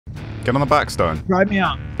Get on the back, Stone. Drive me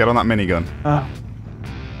out. Get on that minigun.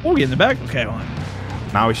 Oh, get in the back? Okay, hold on.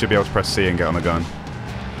 Now we should be able to press C and get on the gun.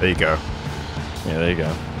 There you go. Yeah, there you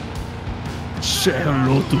go. Say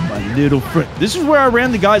hello to my little friend. This is where I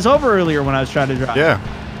ran the guys over earlier when I was trying to drive. Yeah.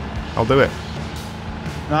 I'll do it.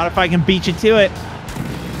 Not if I can beat you to it.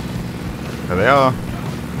 There they are.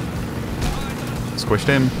 Squished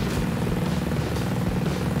him.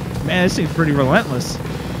 Man, this thing's pretty relentless.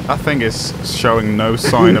 That thing is showing no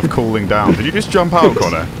sign of cooling down. Did you just jump out,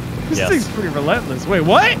 Connor? This Yes. thing's pretty relentless. Wait,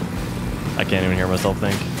 what? I can't even hear myself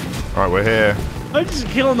think. All right, we're here. I'm just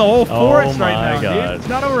killing the whole forest my right now, God. dude. It's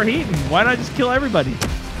not overheating. Why not just kill everybody?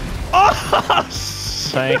 Oh,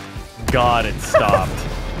 shit. Thank God it stopped.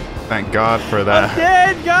 Thank God for I'm that.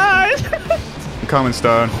 dead, guys. I'm coming,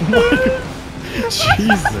 Stone.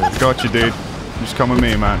 Jesus. Got you, dude. Just come with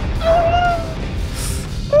me, man.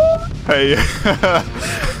 Hey.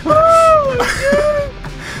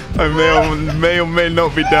 I may or may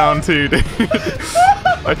not be down too, dude.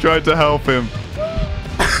 I tried to help him.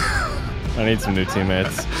 I need some new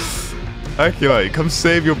teammates. Aculite, come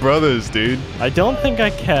save your brothers, dude. I don't think I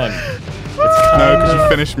can. No, because you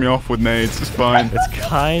finished me off with nades. It's fine. It's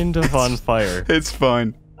kind of on fire. It's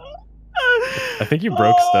fine. I think you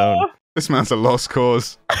broke Stone. This man's a lost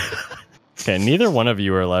cause. Okay, neither one of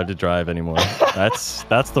you are allowed to drive anymore. That's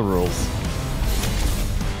the rules.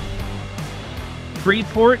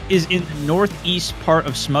 Freeport is in the northeast part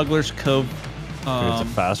of Smuggler's Cove. It's a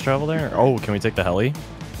fast travel there? Oh, can we take the heli?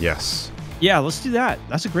 Yes. Yeah, let's do that.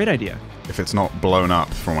 That's a great idea. If it's not blown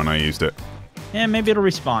up from when I used it. Yeah, maybe it'll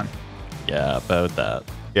respawn. Yeah, about that.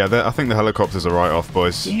 Yeah, I think the helicopters are right off,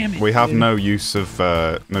 boys. Damn it, we have dude. no use of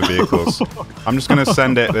no vehicles. I'm just going to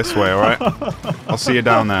send it this way, all right? I'll see you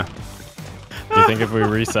down there. Do you think if we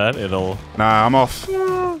reset, it'll... Nah, I'm off.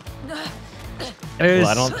 Well,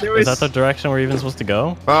 I don't... Is that the direction we're even supposed to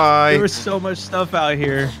go? Bye. There was so much stuff out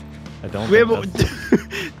here. I don't Do we, think have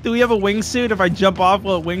a, do we have a wingsuit? If I jump off,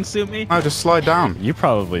 will it wingsuit me? No, just slide down. You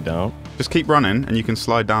probably don't. Just keep running, and you can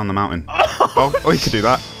slide down the mountain. Oh, you could do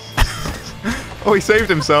that. Oh, he saved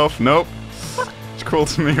himself. Nope. Just crawl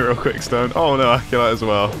to me real quick, Stone. Oh, no, I kill that as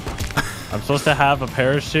well. I'm supposed to have a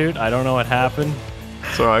parachute. I don't know what happened.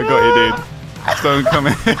 It's alright, I got you, dude. Stone, come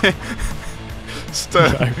here.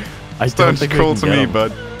 Stone, I Stone, don't just think we crawl can to get me, him.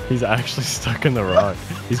 bud. He's actually stuck in the rock.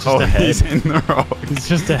 He's just Oh, ahead. he's in the rock. He's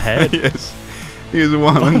just ahead. He is. He is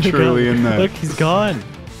well and truly in there. Look, he's gone.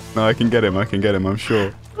 No, I can get him. I can get him. I'm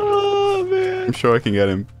sure. Oh, man. I'm sure I can get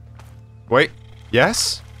him. Wait.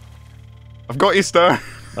 Yes? I've got you, Stone.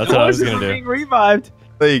 That's what I was gonna Being do. revived.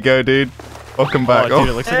 There you go, dude. Welcome back. Oh, dude,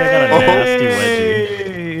 it looks like I got a nasty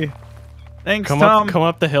wedgie. Thanks, Come Tom.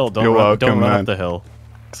 up the hill. Don't You're run. welcome, Don't run man. up the hill.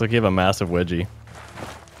 Looks like you have a massive wedgie.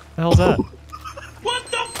 The hell's that?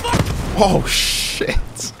 Oh, shit.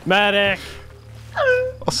 Medic.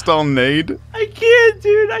 Hostile nade. I can't,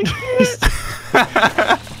 dude. I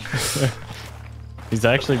can't. He's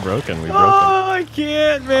actually broken. We broke him. Oh, I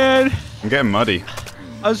can't, man. I'm getting muddy.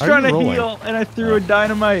 I was How are trying you to rolling? heal, and I threw a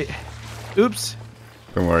dynamite. Oops.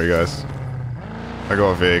 Don't worry, guys. I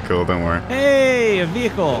got a vehicle. Don't worry. Hey, a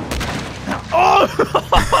vehicle. Oh!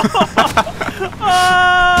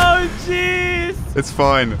 Oh, jeez. It's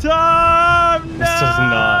fine. Tom, no. This does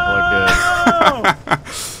not look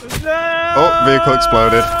good. No. Oh, vehicle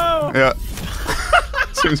exploded. Yeah.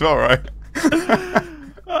 Seems about right.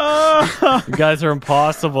 Oh, You guys are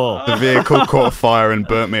impossible. The vehicle caught fire and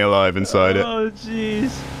burnt me alive inside it. oh,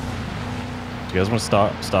 jeez. Do you guys want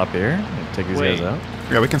to stop here? Take these Wait. guys out?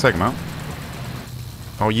 Yeah, we can take them out.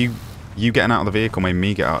 Oh, you getting out of the vehicle made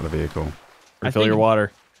me get out of the vehicle. Refill think- your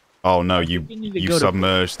water. Oh no, we you need to go to-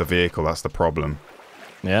 submerged the vehicle. That's the problem.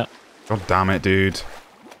 Yeah. God damn it, dude.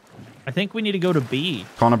 I think we need to go to B.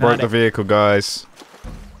 Connor broke the vehicle, guys.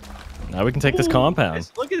 Now we can take this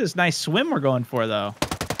compound. Look at this nice swim we're going for, though.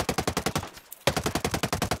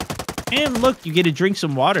 And look, you get to drink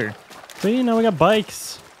some water. See, now we got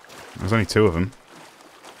bikes. There's only 2 of them.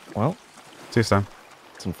 Well, See you, Stan.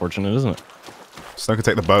 it's unfortunate, isn't it? Stan can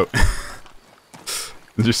take the boat.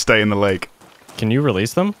 And just stay in the lake. Can you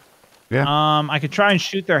release them? Yeah. I could try and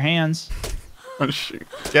shoot their hands. Oh, shoot.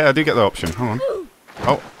 Yeah, I do get the option. Hold on.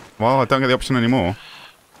 Oh, well, I don't get the option anymore.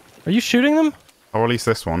 Are you shooting them? I'll release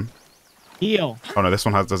this one. Heal. Oh no, this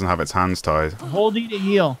one doesn't have its hands tied. Hold E to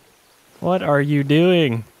heal. What are you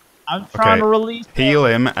doing? I'm trying Okay. to release. Heal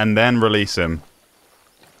him and then release him.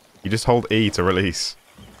 You just hold E to release.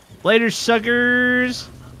 Later, suckers.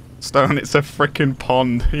 Stone, it's a freaking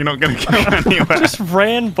pond. You're not gonna go anywhere. Just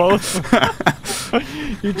ran both.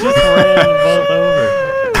 You just ran both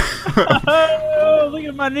over. Oh, look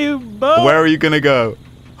at my new boat. Where are you gonna go?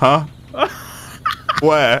 Huh?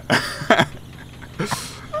 Where?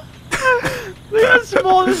 Look how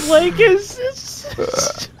small this lake is.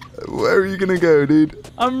 Where are you gonna go, dude?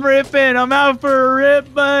 I'm ripping. I'm out for a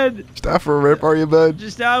rip, bud. Just out for a rip, are you, bud?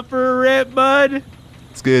 Just out for a rip, bud.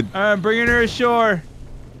 It's good. All right, I'm bringing her ashore.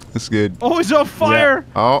 It's good. Oh, it's on fire.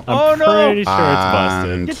 Yeah. Oh. I'm no. pretty sure it's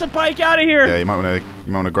busted. And- Get the bike out of here. Yeah, you might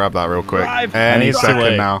wanna grab that real quick. Drive. Any It's too second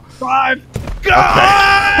late. now. Drive.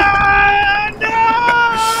 God!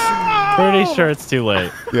 No! Pretty sure it's too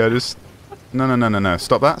late. Yeah, just no.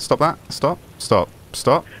 Stop that. Stop that. Stop. Stop.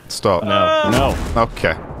 Stop. Stop. No.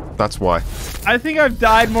 Okay. That's why. I think I've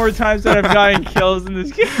died more times than I've gotten kills in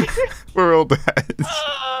this game. We're all dead.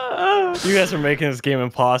 You guys are making this game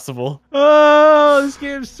impossible. Oh, this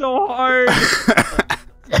game's so hard.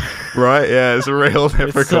 Right? Yeah, it's real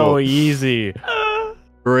difficult. It's so easy.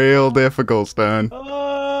 Real difficult, Stone.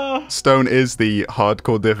 Oh. Stone is the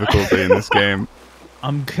hardcore difficulty in this game.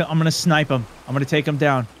 I'm gonna snipe him. I'm gonna take him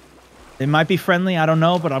down. They might be friendly, I don't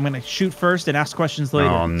know, but I'm gonna shoot first and ask questions later.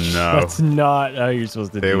 Oh no. That's not how you're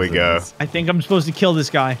supposed to do Here we go. things. I think I'm supposed to kill this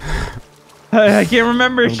guy. I can't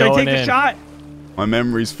remember. Should I going take the in. shot? My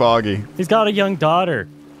memory's foggy. He's got a young daughter.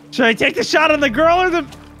 Should I take the shot on the girl or the...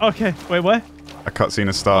 Okay, wait, what? A cutscene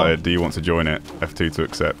has started. Do you want to join it? F2 to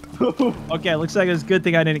accept. Okay, looks like it's a good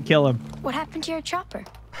thing I didn't kill him. What happened to your chopper?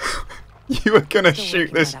 You were gonna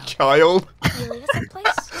shoot this child? You leave us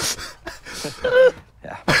someplace?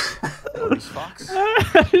 Maurice Fox.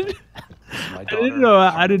 I didn't know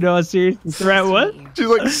how serious the threat was. She's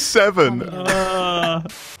like 7. I'm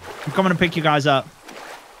coming to pick you guys up.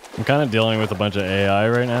 I'm kind of dealing with a bunch of AI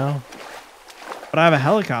right now. But I have a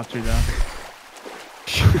helicopter, though.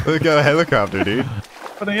 Look at a helicopter, dude.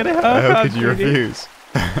 But I got a helicopter, How could you dude. refuse?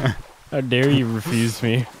 How dare you refuse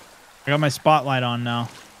me? I got my spotlight on now.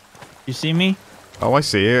 You see me? Oh, I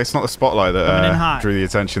see. It's not the spotlight Coming in that hot. drew the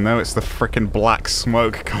attention, though. It's the freaking black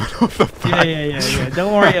smoke coming off the back. Yeah.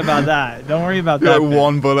 Don't worry about that. Don't worry about You're that. like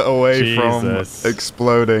one bullet away Jesus. from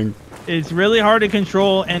exploding. It's really hard to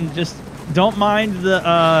control, and just don't mind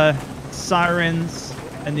the sirens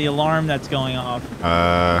and the alarm that's going off.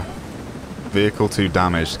 Vehicle 2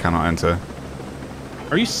 damaged. Cannot enter.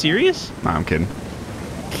 Are you serious? Nah, I'm kidding.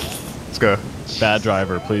 Let's go. Bad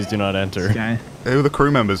driver, please do not enter. Okay. Who are the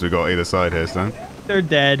crew members we got either side here, Stan? They're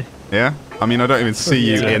dead. Yeah? I mean, I don't even see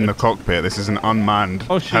you Yeah. in the cockpit. This is an unmanned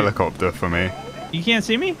Oh, shit. helicopter for me. You can't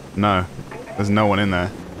see me? No. There's no one in there.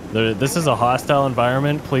 This is a hostile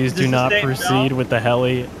environment. Please This do is not safe, proceed no? with the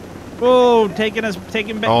heli. Whoa, taking back. Oh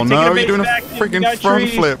taking no, a you're base doing a back, dude. We freaking got front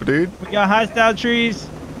trees. flip, dude. We got hostile trees.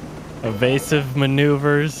 Evasive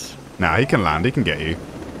maneuvers. Nah, he can land. He can get you.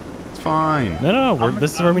 It's fine. No,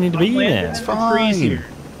 this is where we need to be landing in. in the fine. trees here.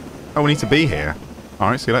 Oh, we need to be here.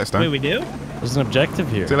 Alright, see you later, Stone. Wait, we do? There's an objective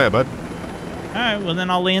here. See you later, bud. All right, well then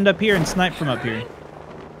I'll land up here and snipe from up here.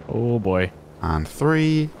 Oh boy. And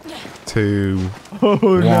 3, 2, Oh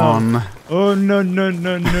 1. Oh no.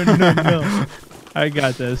 I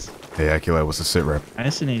got this. Hey, Akilo, what's the sit rep?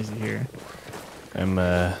 Nice and easy here. I'm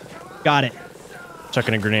Got it.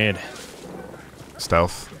 chucking a grenade.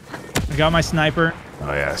 Stealth. I got my sniper.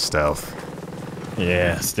 Oh yeah, stealth.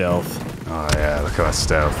 Yeah, stealth. Oh yeah, look at that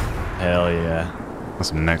stealth. Hell yeah. That's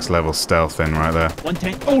some next level stealth in right there.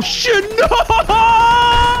 110. Oh shit! No!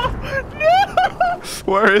 No!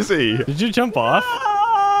 Where is he? Did you jump off?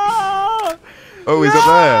 Oh, he's up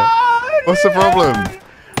there. What's the problem?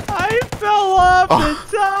 I fell off the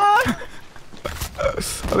top.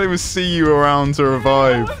 I didn't even see you around to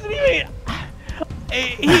revive.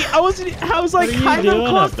 I was like What are you kind of doing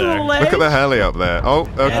close up to the there? ledge. Look at the heli up there. Oh,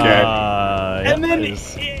 okay. And then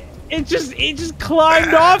it just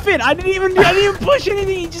climbed off it. I didn't even push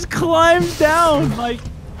anything. He just climbed down like.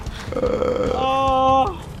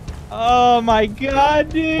 Oh my god,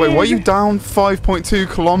 dude. Wait, why are you down 5.2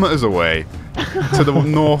 kilometers away? To the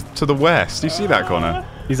north, to the west. Do you see that, Connor?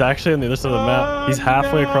 He's actually on the other side of the map. He's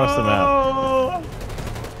halfway across the map.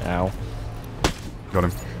 Ow. Got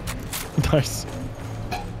him. Nice.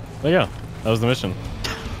 There you go. That was the mission.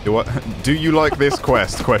 What? Do you like this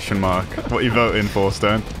quest? Question mark. What are you voting for,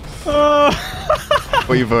 Stone? What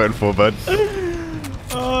are you voting for, bud?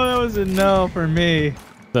 Oh, that was a no for me.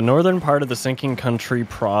 The northern part of the sinking country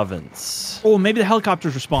province. Oh, maybe the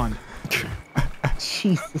helicopters respond.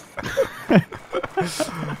 Jesus.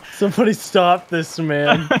 Somebody stop this,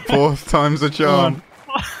 man. 4th time's a charm.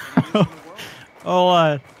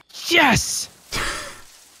 Oh, yes!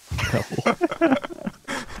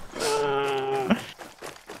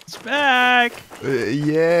 It's back!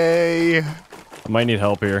 Yay! I might need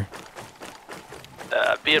help here.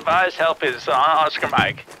 Be advised, help is on Oscar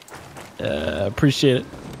Mike. Appreciate it.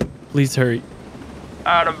 Please hurry.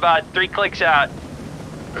 Alright, I'm about 3 clicks out.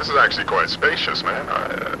 This is actually quite spacious, man.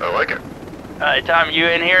 I like it. Tom, you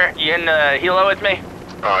in here? You in the helo with me?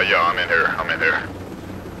 Yeah, I'm in here.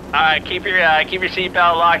 Alright, keep your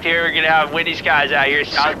seatbelt locked here. We're gonna have windy skies out here.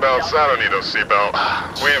 Seatbelts? I don't need those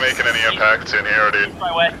seatbelt. We ain't making any impacts in here,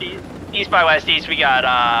 dude. East by west east, we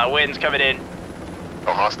got winds coming in.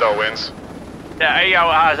 Oh, hostile winds? Yeah, you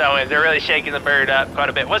got hostile winds. They're really shaking the bird up quite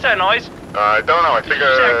a bit. What's that noise? I don't know. I think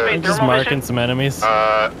I'm just marking some enemies.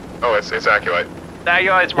 oh, it's Acolyte.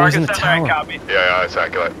 It's marking some right copy. Yeah, it's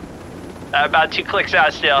Acolyte. About 2 clicks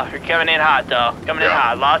out still. You're coming in hot though. Coming in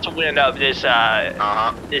hot. Lots of wind up this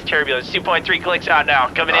this turbulence. 2.3 clicks out now.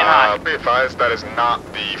 Coming in hot. Be advised, that is not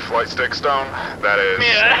the flight stick, Stone. That is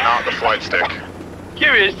not the flight stick.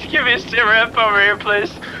 Give me a sit rep over here,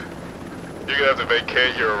 please. You're gonna have to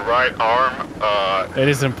vacate your right arm. It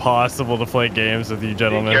is impossible to play games with you,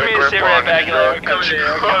 gentlemen. Give me a sit rep back there.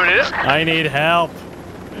 Coming in. I need help.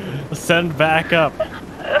 Send backup.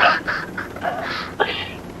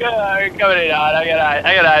 Coming in hot. I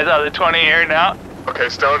got eyes on the 20 here now. Okay,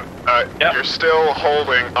 Stone, you're still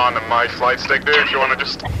holding on to my flight stick, dude. If you want to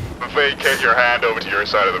just vacate your hand over to your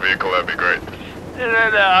side of the vehicle, that'd be great.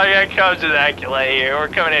 No, here comes an Acolyte here. We're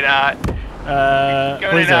coming in hot.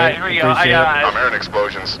 Please, Here we go. I got eyes. I'm hearing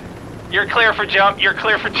explosions. You're clear for jump. Okay,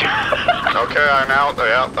 I'm out.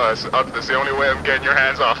 That's the only way I'm getting your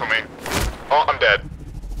hands off of me. Oh, I'm dead.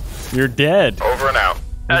 You're dead. Over and out.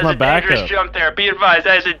 That's my a dangerous backup? jump there. Be advised,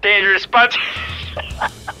 that is a dangerous spot.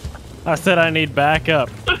 I said I need backup.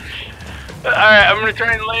 Alright, I'm gonna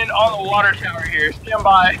try and land on the water tower here. Stand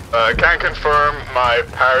by. Can confirm my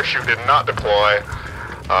parachute did not deploy.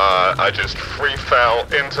 I just free fell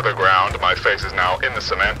into the ground. My face is now in the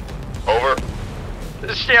cement. Over.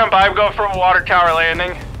 Stand by. I'm going for a water tower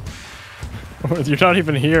landing. You're not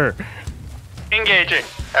even here. Engaging.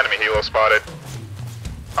 Enemy helo spotted.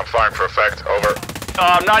 I'm firing for effect. Over.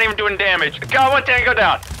 I'm not even doing damage. Got one tango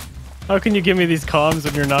down. How can you give me these comms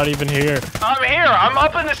when you're not even here? I'm here. I'm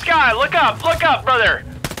up in the sky. Look up, brother.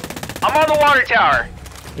 I'm on the water tower.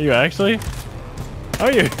 Are you actually?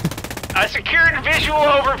 Are you? A secured visual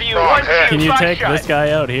overview. Oh, 1, 2, Can you 5 take shot. this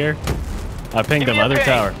guy out here? I pinged Give him. me a Other ping.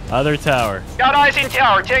 tower. Other tower. Got eyes in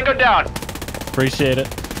tower. Tango down. Appreciate it.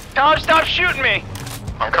 Tom, stop shooting me.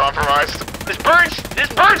 I'm compromised. This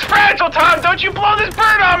bird's fragile, Tom. Don't you blow this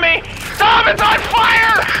bird on me. Tom, it's on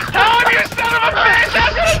fire. Tom, you son of a bitch.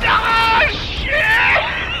 I'm gonna die.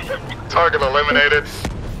 Oh, shit. Target eliminated.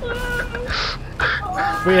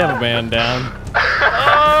 We have a man down. Oh,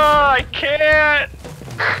 I can't.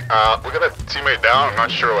 We got a teammate down. I'm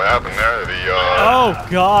not sure what happened there. The Oh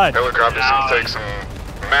God! helicopter's gonna take some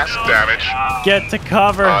massive damage. Get to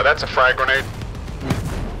cover. That's a frag grenade.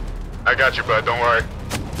 I got you, bud. Don't worry.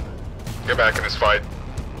 Get back in this fight.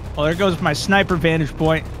 Well, there goes my sniper vantage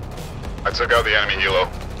point. I took out the enemy helo.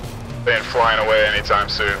 They ain't flying away anytime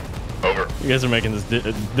soon. Over. You guys are making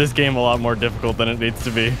this game a lot more difficult than it needs to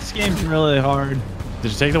be. This game's really hard.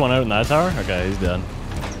 Did you take the one out in that tower? Okay, he's done.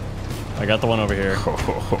 I got the one over here.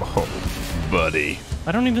 Buddy.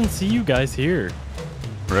 I don't even see you guys here.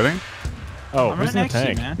 Really? Oh, I'm who's right in the next to you,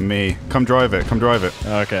 tank? man. Me. Come drive it. Come drive it.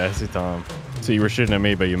 Okay, I see Tom. So you were shooting at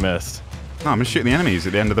me, but you missed. No, I'm gonna shoot the enemies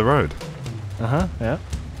at the end of the road. Uh-huh, yeah.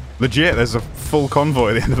 Legit, there's a full convoy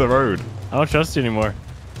at the end of the road. I don't trust you anymore.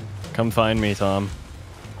 Come find me, Tom.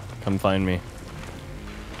 Come find me.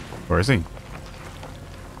 Where is he?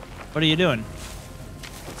 What are you doing?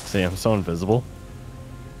 See, I'm so invisible.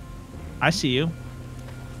 I see you. You're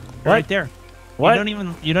What? right there. What?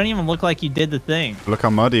 You don't even look like you did the thing. Look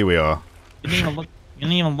how muddy we are. You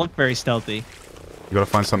didn't even look very stealthy. You gotta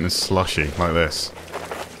find something slushy, like this.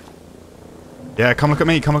 Yeah, come look at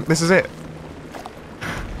me. Come look. This is it.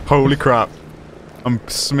 Holy crap. I'm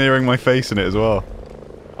smearing my face in it as well.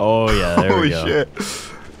 Oh, yeah, there Holy we go. shit.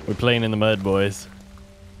 We're playing in the mud, boys.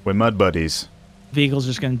 We're mud buddies. Vehicle's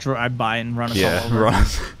just gonna drive by and run us all Yeah, over.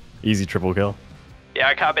 right. Easy triple kill. Yeah,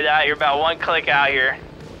 I copy that. You're about 1 click out here.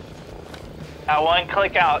 About 1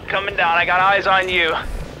 click out. Coming down. I got eyes on you.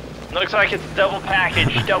 Looks like it's double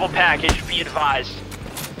package. Double package. Be advised.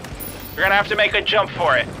 You're gonna have to make a jump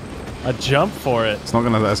for it. A jump for it. It's not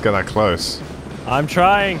gonna let us get that close. I'm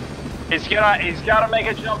trying. He's gotta make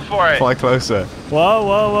a jump for it. Fly closer. Whoa,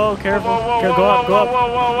 whoa, whoa, careful. Whoa, Go up, go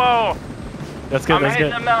up. whoa. That's good, I'm that's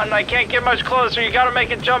hitting good. the mountain. I can't get much closer. You gotta make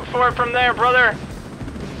a jump for it from there, brother.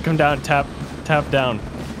 Come down, tap down.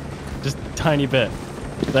 Just tiny bit.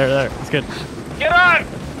 There, it's good. Get on!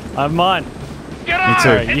 I'm on. Get on! too.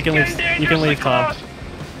 Alright, you It's can leave- getting you can leave, dangerously Tom. close.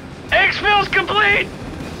 Exfil's complete!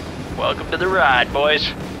 Welcome to the ride, boys.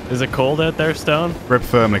 Is it cold out there, Stone? Grip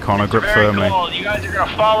firmly, Connor. Grip Very firmly. cold. You guys are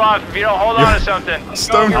gonna fall off if you don't hold on to something.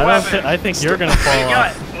 Stone. I think you're gonna fall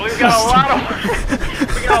off. We've got a lot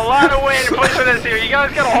of we got a lot of wind pushing us here. You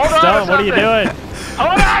guys gotta hold on to Stone, something. what are you doing?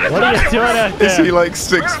 Hold on to What are you something. doing out Is there? he like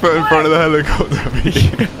 6 foot in front of the helicopter?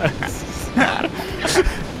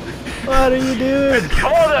 What are you doing? It's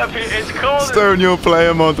cold up here. It's cold. Stone, your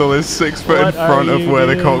player model is 6 foot in What are front of you where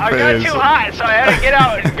the doing? I cockpit got is. too hot, so I had to get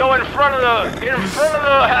out and go in front of the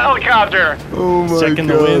helicopter. Oh my Checking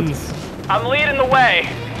god. the winds. I'm leading the way.